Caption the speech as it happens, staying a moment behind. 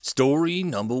Story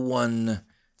number 1.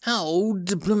 How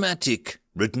Diplomatic,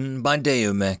 written by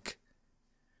Daomec.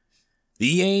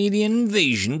 The alien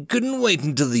invasion couldn't wait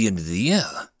until the end of the year.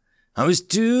 I was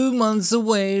 2 months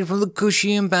away from the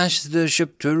cushy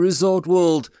ambassadorship to a resort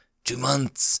world. 2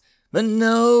 months. But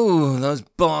no, those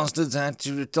bastards had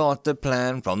to retort their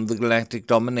plan from the galactic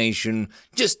domination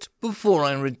just before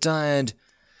I retired.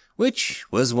 Which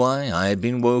was why I had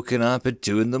been woken up at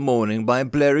 2 a.m. by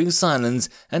blaring sirens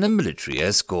and a military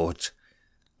escort.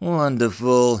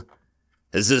 Wonderful.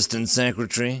 Assistant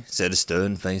Secretary, said a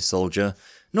stern-faced soldier.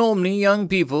 Normally young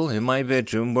people in my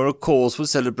bedroom were a cause for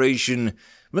celebration,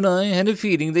 but I had a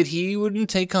feeling that he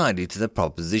wouldn't take kindly to the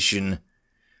proposition.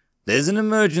 There's an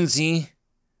emergency.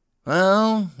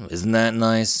 Well, isn't that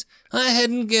nice? I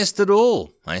hadn't guessed at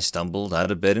all. I stumbled out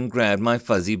of bed and grabbed my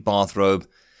fuzzy bathrobe.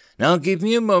 Now give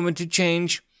me a moment to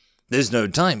change. There's no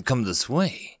time, come this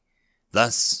way.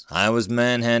 Thus, I was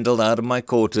manhandled out of my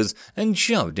quarters and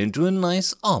shoved into a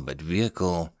nice armored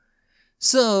vehicle.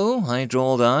 So, I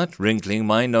drawled out, wrinkling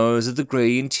my nose at the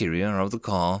grey interior of the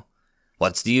car.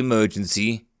 What's the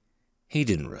emergency? He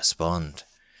didn't respond.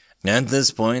 At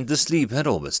this point, the sleep had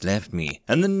almost left me,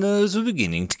 and the nerves were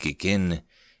beginning to kick in.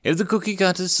 If the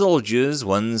cookie-cutter soldiers,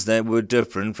 ones that were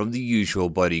different from the usual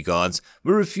bodyguards,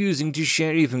 were refusing to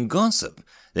share even gossip,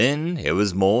 then it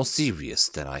was more serious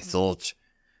than I thought.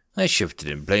 I shifted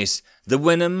in place. The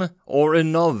Venom or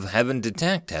Enov haven't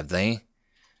attacked, have they?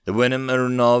 The Venom or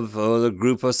Enov, or the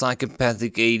group of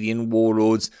psychopathic alien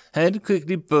warlords, had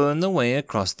quickly burned their way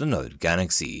across the Node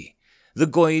Galaxy. The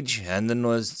Goij and the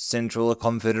North Central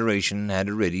Confederation had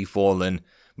already fallen,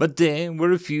 but there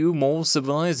were a few more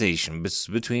civilizations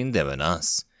between them and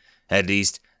us. At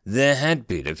least, there had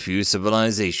been a few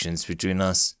civilizations between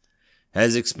us.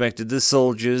 As expected, the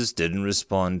soldiers didn't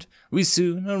respond. We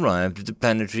soon arrived at the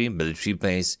planetary military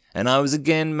base, and I was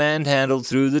again manhandled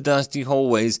through the dusty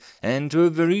hallways and to a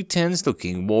very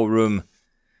tense-looking war room.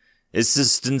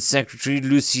 Assistant Secretary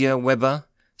Lucia Weber,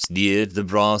 sneered the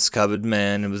brass-covered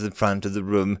man in the front of the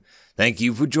room. Thank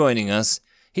you for joining us.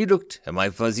 He looked at my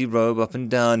fuzzy robe up and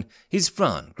down. His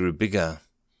frown grew bigger.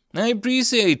 I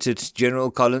appreciate it, General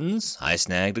Collins. I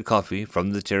snagged a coffee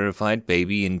from the terrified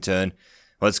baby intern.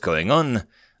 What's going on?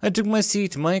 I took my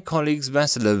seat to my colleague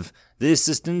Vasilov, the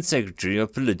Assistant Secretary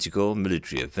of Political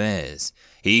Military Affairs.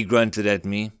 He grunted at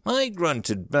me. I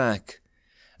grunted back.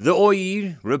 The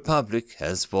Oyi Republic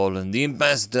has fallen. The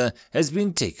ambassador has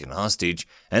been taken hostage,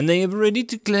 and they have already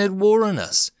declared war on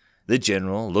us. The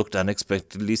general looked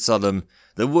unexpectedly solemn.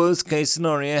 The worst-case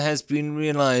scenario has been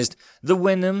realized. The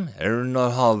Venom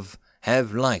Erenahov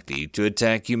have likely to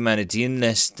attack humanity in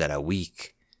less than a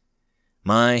week.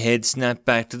 My head snapped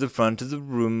back to the front of the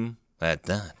room at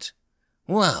that.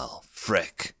 Well,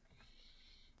 frick.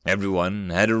 Everyone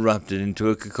had erupted into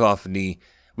a cacophony.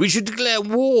 We should declare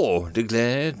war,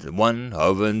 declared one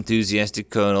over-enthusiastic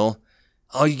colonel.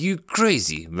 Are you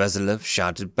crazy? Vasilov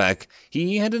shouted back.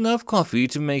 He had enough coffee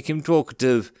to make him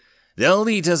talkative. They'll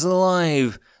eat us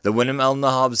alive. The Venom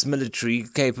Al-Nahab's military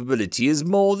capability is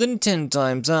more than 10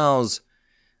 times ours.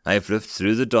 I flipped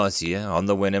through the dossier on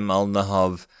the Venom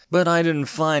Al-Nahab, but I didn't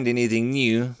find anything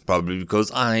new, probably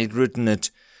because I'd written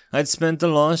it. I'd spent the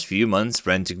last few months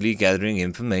frantically gathering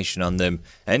information on them,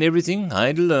 and everything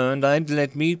I'd learned I'd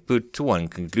let me put to one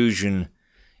conclusion.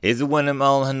 If the Venom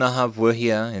Al-Nahab were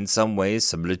here in some ways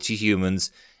similar to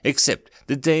humans, except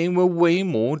that they were way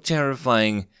more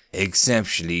terrifying,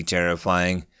 exceptionally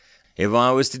terrifying. If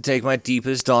I was to take my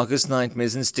deepest, darkest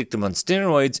nightmares and stick them on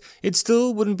steroids, it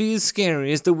still wouldn't be as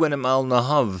scary as the Venom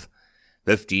Al-Nahab.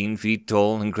 15 feet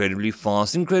tall, incredibly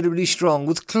fast, incredibly strong,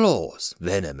 with claws,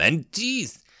 venom, and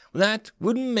teeth. That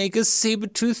wouldn't make a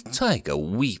saber-toothed tiger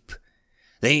weep.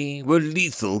 They were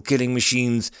lethal killing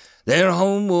machines. Their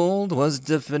home world was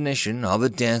the definition of a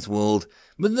death world,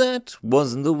 but that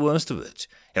wasn't the worst of it.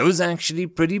 It was actually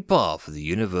pretty par for the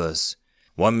universe.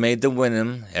 What made the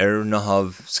Venom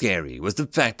Erenahov scary was the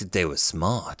fact that they were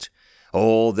smart.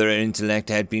 All their intellect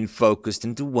had been focused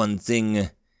into one thing: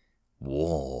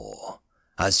 war.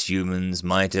 Us humans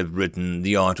might have written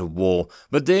The Art of War,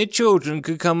 but their children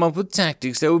could come up with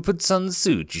tactics that would put Sun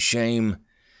Tzu to shame.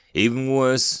 Even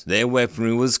worse, their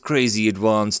weaponry was crazy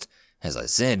advanced. As I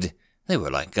said, they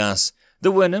were like us.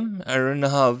 The Venom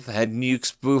Erenahov had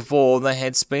nukes before they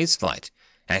had spaceflight.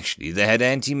 Actually, they had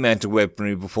antimatter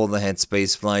weaponry before they had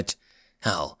spaceflight.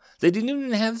 Hell, they didn't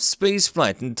even have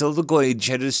spaceflight until the Goij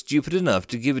had was stupid enough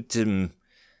to give it to them.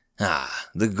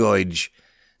 The Goij.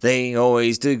 They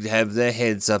always did have their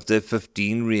heads up their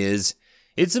 15 rears.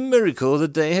 It's a miracle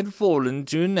that they had fallen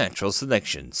to natural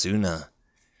selection sooner.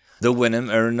 The Venom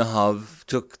Erenahov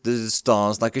took the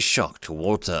stars like a shock to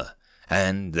water.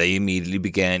 and they immediately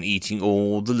began eating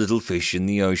all the little fish in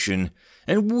the ocean,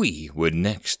 and we were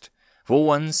next. For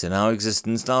once in our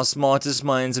existence, our smartest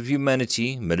minds of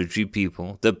humanity, military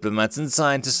people, diplomats and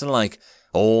scientists alike,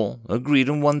 all agreed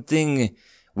on one thing: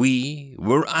 we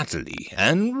were utterly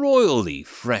and royally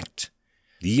wrecked.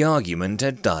 The argument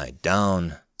had died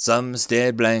down. Some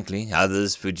stared blankly,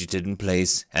 others fidgeted in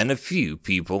place, and a few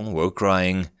people were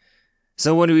crying.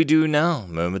 "So what do we do now?"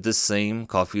 murmured the same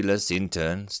coffeeless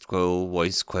intern, squirrel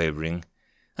voice quavering.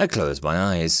 I closed my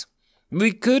eyes.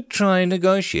 "We could try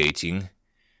negotiating."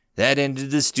 That ended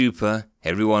the stupor.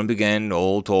 Everyone began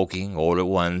all talking all at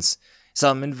once,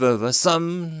 some in fervor,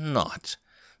 some not.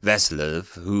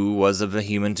 Vasilev, who was of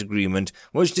vehement agreement,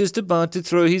 was just about to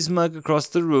throw his mug across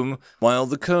the room, while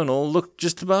the colonel looked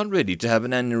just about ready to have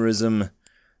an aneurysm.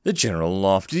 The general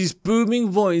laughed. His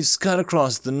booming voice cut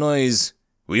across the noise.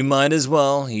 "We might as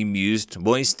well," he mused.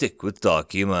 "Boys stick with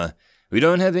dark humor. We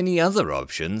don't have any other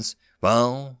options.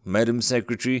 Well, Madam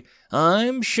Secretary,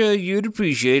 I'm sure you'd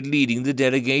appreciate leading the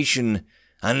delegation,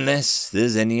 unless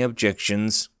there's any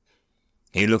objections."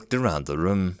 He looked around the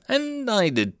room, and I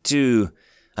did too.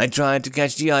 I tried to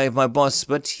catch the eye of my boss,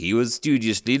 but he was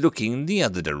studiously looking the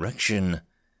other direction.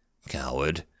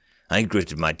 Coward. I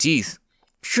gritted my teeth.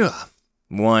 Sure,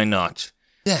 why not?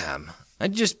 Damn, I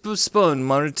just postponed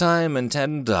my retirement,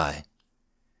 hadn't I?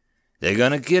 "They're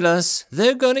gonna kill us.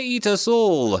 They're gonna eat us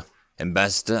all,"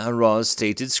 Ambassador Araz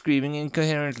stated, screaming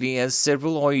incoherently as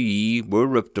several OIE were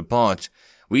ripped apart.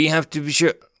 "We have to be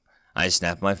sure—" I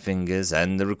snapped my fingers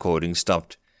and the recording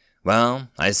stopped. "Well,"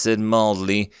 I said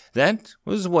mildly, "that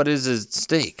was what is at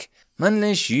stake.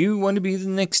 Unless you want to be the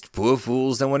next poor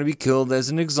fools that want to be killed as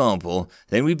an example,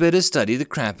 then we better study the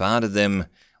crap out of them.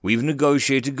 We've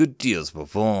negotiated good deals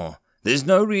before. There's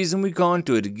no reason we can't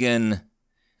do it again.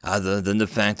 Other than the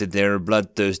fact that they're a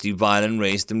bloodthirsty, violent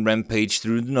race that rampage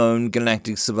through the known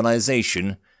galactic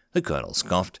civilization," the colonel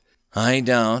scoffed. "I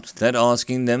doubt that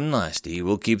asking them nicely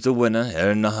will keep the winner,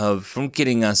 Ernahov, from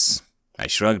killing us." I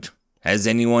shrugged. "Has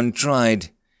anyone tried?"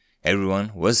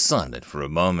 Everyone was silent for a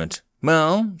moment.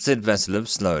 "Well," said Vasilev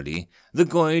slowly, "the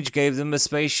Goyj gave them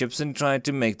spaceships and tried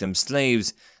to make them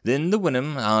slaves. Then the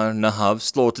Winnem Ernahov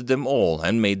slaughtered them all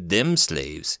and made them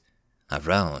slaves." I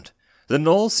frowned. The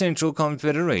North Central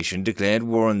Confederation declared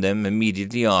war on them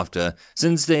immediately after,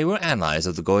 since they were allies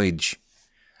of the Goyj.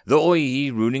 The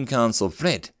OIE ruling council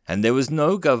fled, and there was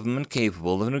no government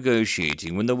capable of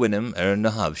negotiating when the Winnem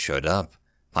Ernahov showed up,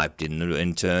 piped in the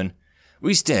intern.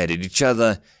 We stared at each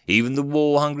other. Even the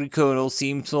war-hungry colonel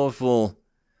seemed thoughtful.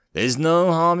 "There's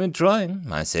no harm in trying,"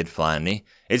 I said finally.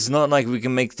 "It's not like we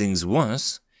can make things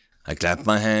worse." I clapped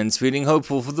my hands, feeling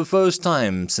hopeful for the first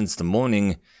time since the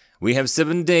morning. "We have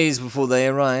 7 days before they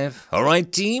arrive. All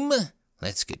right, team?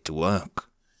 Let's get to work."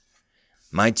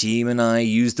 My team and I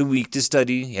used the week to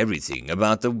study everything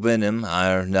about the Winnem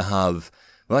Ernahov.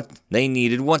 What they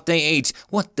needed, what they ate,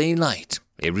 what they liked,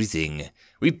 everything.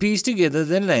 We pieced together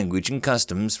their language and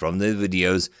customs from their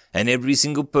videos, and every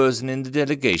single person in the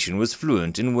delegation was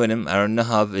fluent in Winnem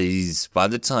Ernahov by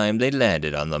the time they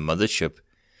landed on the mothership.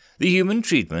 The human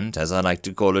treatment, as I like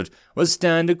to call it, was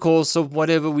standard course of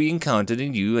whatever we encountered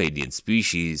in new alien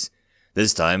species.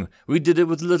 This time, we did it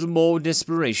with a little more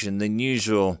desperation than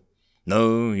usual.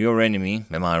 Know your enemy,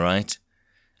 am I right?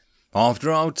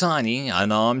 After our tiny,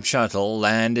 unarmed shuttle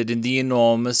landed in the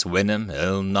enormous Winnem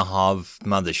Ernahov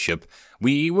mothership,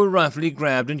 we were roughly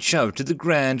grabbed and shoved to the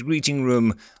grand greeting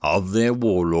room of their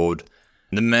warlord.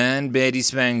 The man bared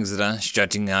his fangs at us,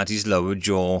 strutting out his lower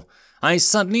jaw. I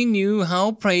suddenly knew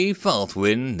how prey felt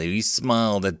when they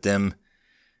smiled at them.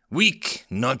 "Weak,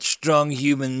 not strong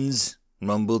humans,"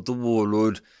 mumbled the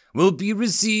warlord, "will be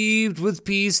received with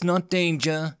peace, not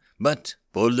danger. But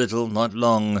for little, not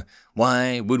long.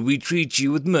 Why would we treat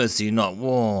you with mercy, not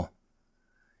war?"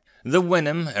 The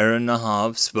Winnem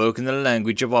Ernahov spoke in the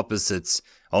language of opposites.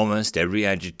 Almost every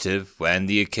adjective and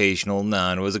the occasional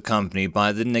noun was accompanied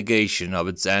by the negation of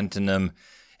its antonym,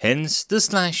 hence the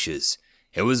slashes.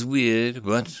 It was weird,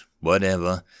 but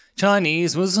whatever.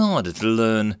 Chinese was harder to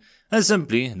learn, as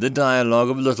simply the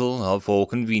dialogue of little of all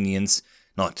convenience,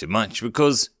 not too much,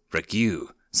 because, frick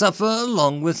you, suffer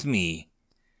along with me.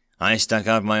 I stuck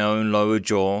out my own lower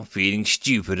jaw, feeling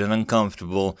stupid and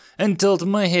uncomfortable, and tilted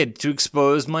my head to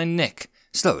expose my neck.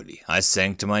 Slowly, I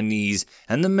sank to my knees,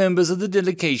 and the members of the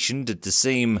delegation did the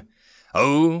same.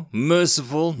 "Oh,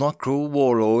 merciful, not cruel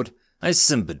warlord," I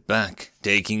simpered back,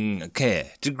 taking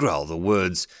care to growl the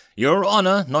words. "Your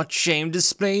honor, not shame,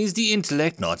 displays the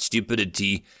intellect, not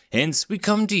stupidity. Hence we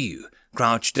come to you,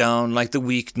 crouched down like the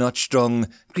weak, not strong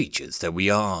creatures that we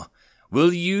are.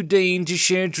 will you deign to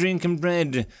share drink and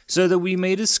bread, so that we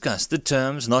may discuss the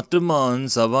terms, not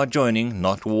demands, of our joining,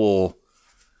 not war?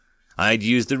 I'd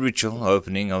used the ritual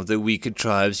opening of the weaker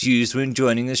tribes used when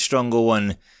joining the stronger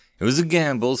one. It was a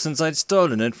gamble, since I'd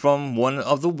stolen it from one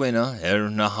of the winner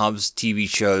Nahab's TV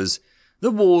shows.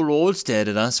 The warlord stared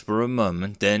at us for a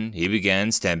moment, then he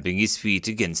began stamping his feet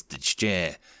against its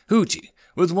chair, hooting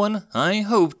with what I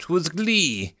hoped was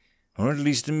glee, or at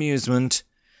least amusement.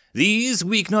 These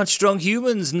weak, not strong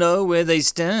humans know where they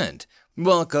stand,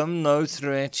 welcome no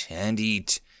threat, and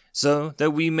eat, so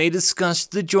that we may discuss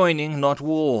the joining, not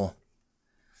war.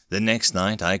 The next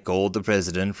night I called the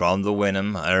president from the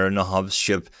Wenham Nahab's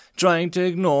ship, trying to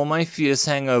ignore my fierce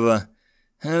hangover.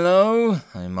 "Hello,"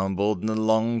 I mumbled in the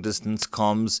long-distance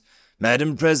comms.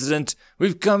 "Madam President,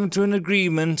 we've come to an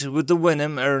agreement with the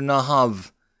Wenham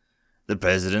Nahab." The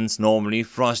president's normally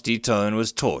frosty tone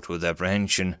was taut with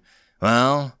apprehension.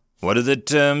 "Well, what are the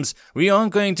terms? We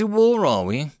aren't going to war, are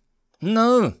we?"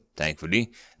 "No,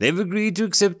 thankfully. They've agreed to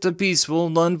accept a peaceful,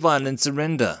 non-violent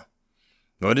surrender."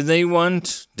 "What do they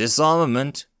want?"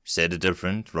 "Disarmament," said a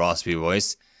different, raspy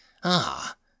voice.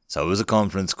 "Ah, so it was a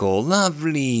conference call.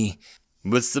 Lovely."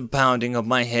 With the pounding of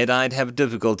my head, I'd have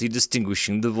difficulty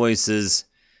distinguishing the voices.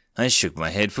 I shook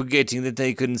my head, forgetting that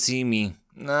they couldn't see me.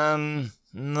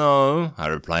 No, I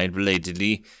replied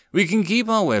belatedly. "We can keep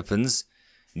our weapons."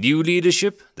 "New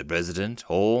leadership?" the president,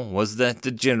 or was that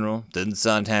the general, didn't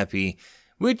sound happy,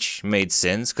 which made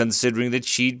sense, considering that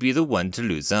she'd be the one to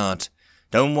lose out.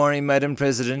 "Don't worry, Madam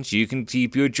President, you can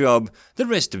keep your job. The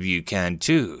rest of you can,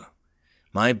 too."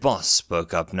 My boss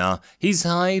spoke up now. His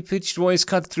high-pitched voice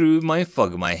cut through my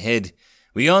fog of my head.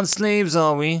 "We aren't slaves,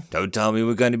 are we? Don't tell me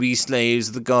we're going to be slaves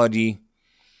of the Gardaí."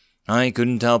 I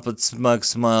couldn't help but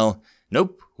smile.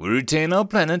 "Nope, we retain our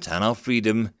planet and our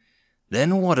freedom."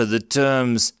 "Then what are the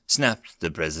terms?" snapped the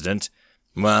president.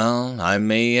 Well, I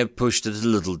may have pushed it a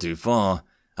little too far.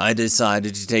 I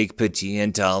decided to take pity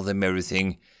and tell them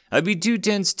everything. I'd be too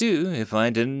tense, too, if I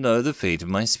didn't know the fate of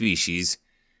my species.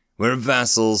 "We're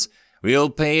vassals.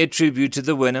 We'll pay a tribute to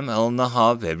the Wenham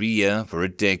Nahab every year for a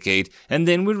decade, and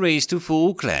then we're raised to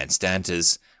full clan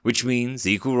status, which means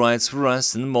equal rights for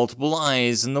us and multiple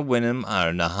eyes in the Wenham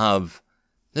Nahab."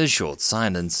 There's short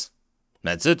silence.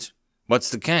 "That's it?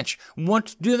 What's the catch?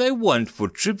 What do they want for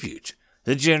tribute?"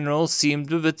 The general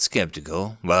seemed a bit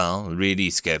skeptical. Well,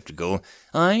 really skeptical.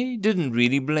 I didn't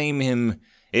really blame him.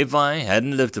 If I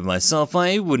hadn't lived it myself,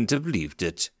 I wouldn't have believed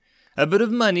it. "A bit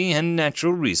of money and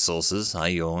natural resources," I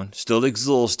yawned, still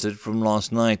exhausted from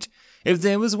last night. If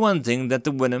there was one thing that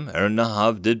the Wenham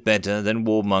Nahab did better than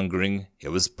warmongering, it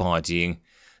was partying.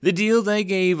 The deal they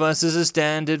gave us is a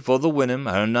standard for the Wenham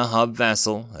Nahab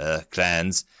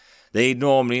clans. They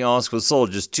normally ask for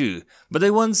soldiers too, but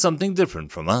they want something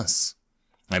different from us.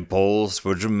 I paused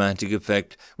for dramatic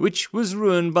effect, which was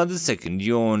ruined by the second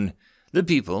yawn. The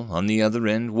people on the other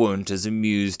end weren't as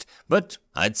amused, but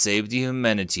I'd saved the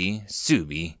humanity,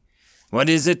 Subi. "What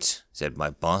is it?" said my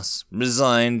boss,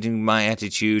 resigned in my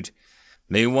attitude.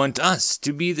 "They want us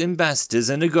to be the ambassadors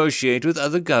and negotiate with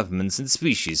other governments and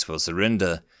species for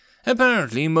surrender.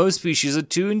 Apparently, most species are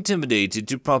too intimidated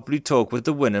to properly talk with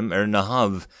the Wenham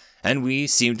Nahab, and we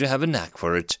seem to have a knack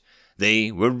for it.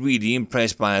 They were really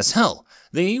impressed by us. Hell,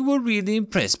 they were really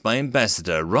impressed by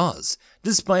Ambassador Roz.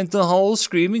 Despite the whole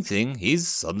screaming thing,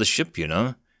 he's on the ship, you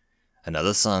know."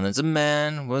 Another silence.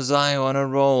 Man, was I on a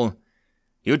roll.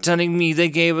 "You're telling me they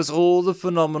gave us all the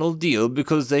phenomenal deal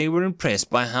because they were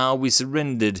impressed by how we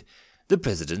surrendered?" the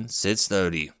president said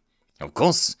slowly. "Of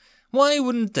course. Why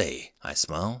wouldn't they?" I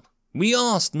smiled. "We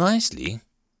asked nicely."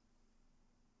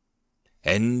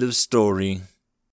 End of story.